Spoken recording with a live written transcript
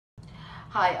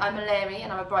Hi, I'm Eleri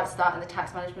and I'm a BrightStart in the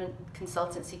tax management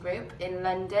consultancy group in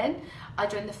London. I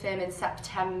joined the firm in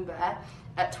September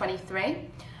at 23.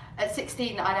 At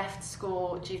 16, I left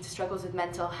school due to struggles with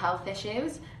mental health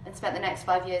issues and spent the next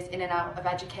 5 years in and out of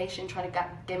education trying to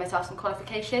gain myself some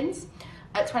qualifications.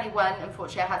 At 21,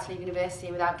 unfortunately, I had to leave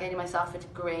university without gaining myself a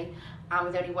degree and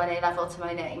with only one A-level to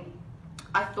my name.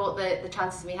 I thought that the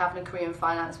chances of me having a career in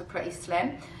finance were pretty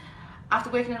slim. After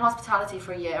working in hospitality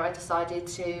for a year, I decided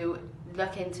to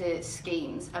look into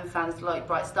schemes and found the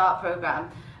BrightStart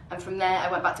programme. And from there, I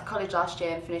went back to college last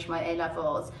year and finished my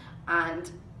A-levels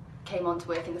and came on to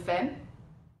work in the firm.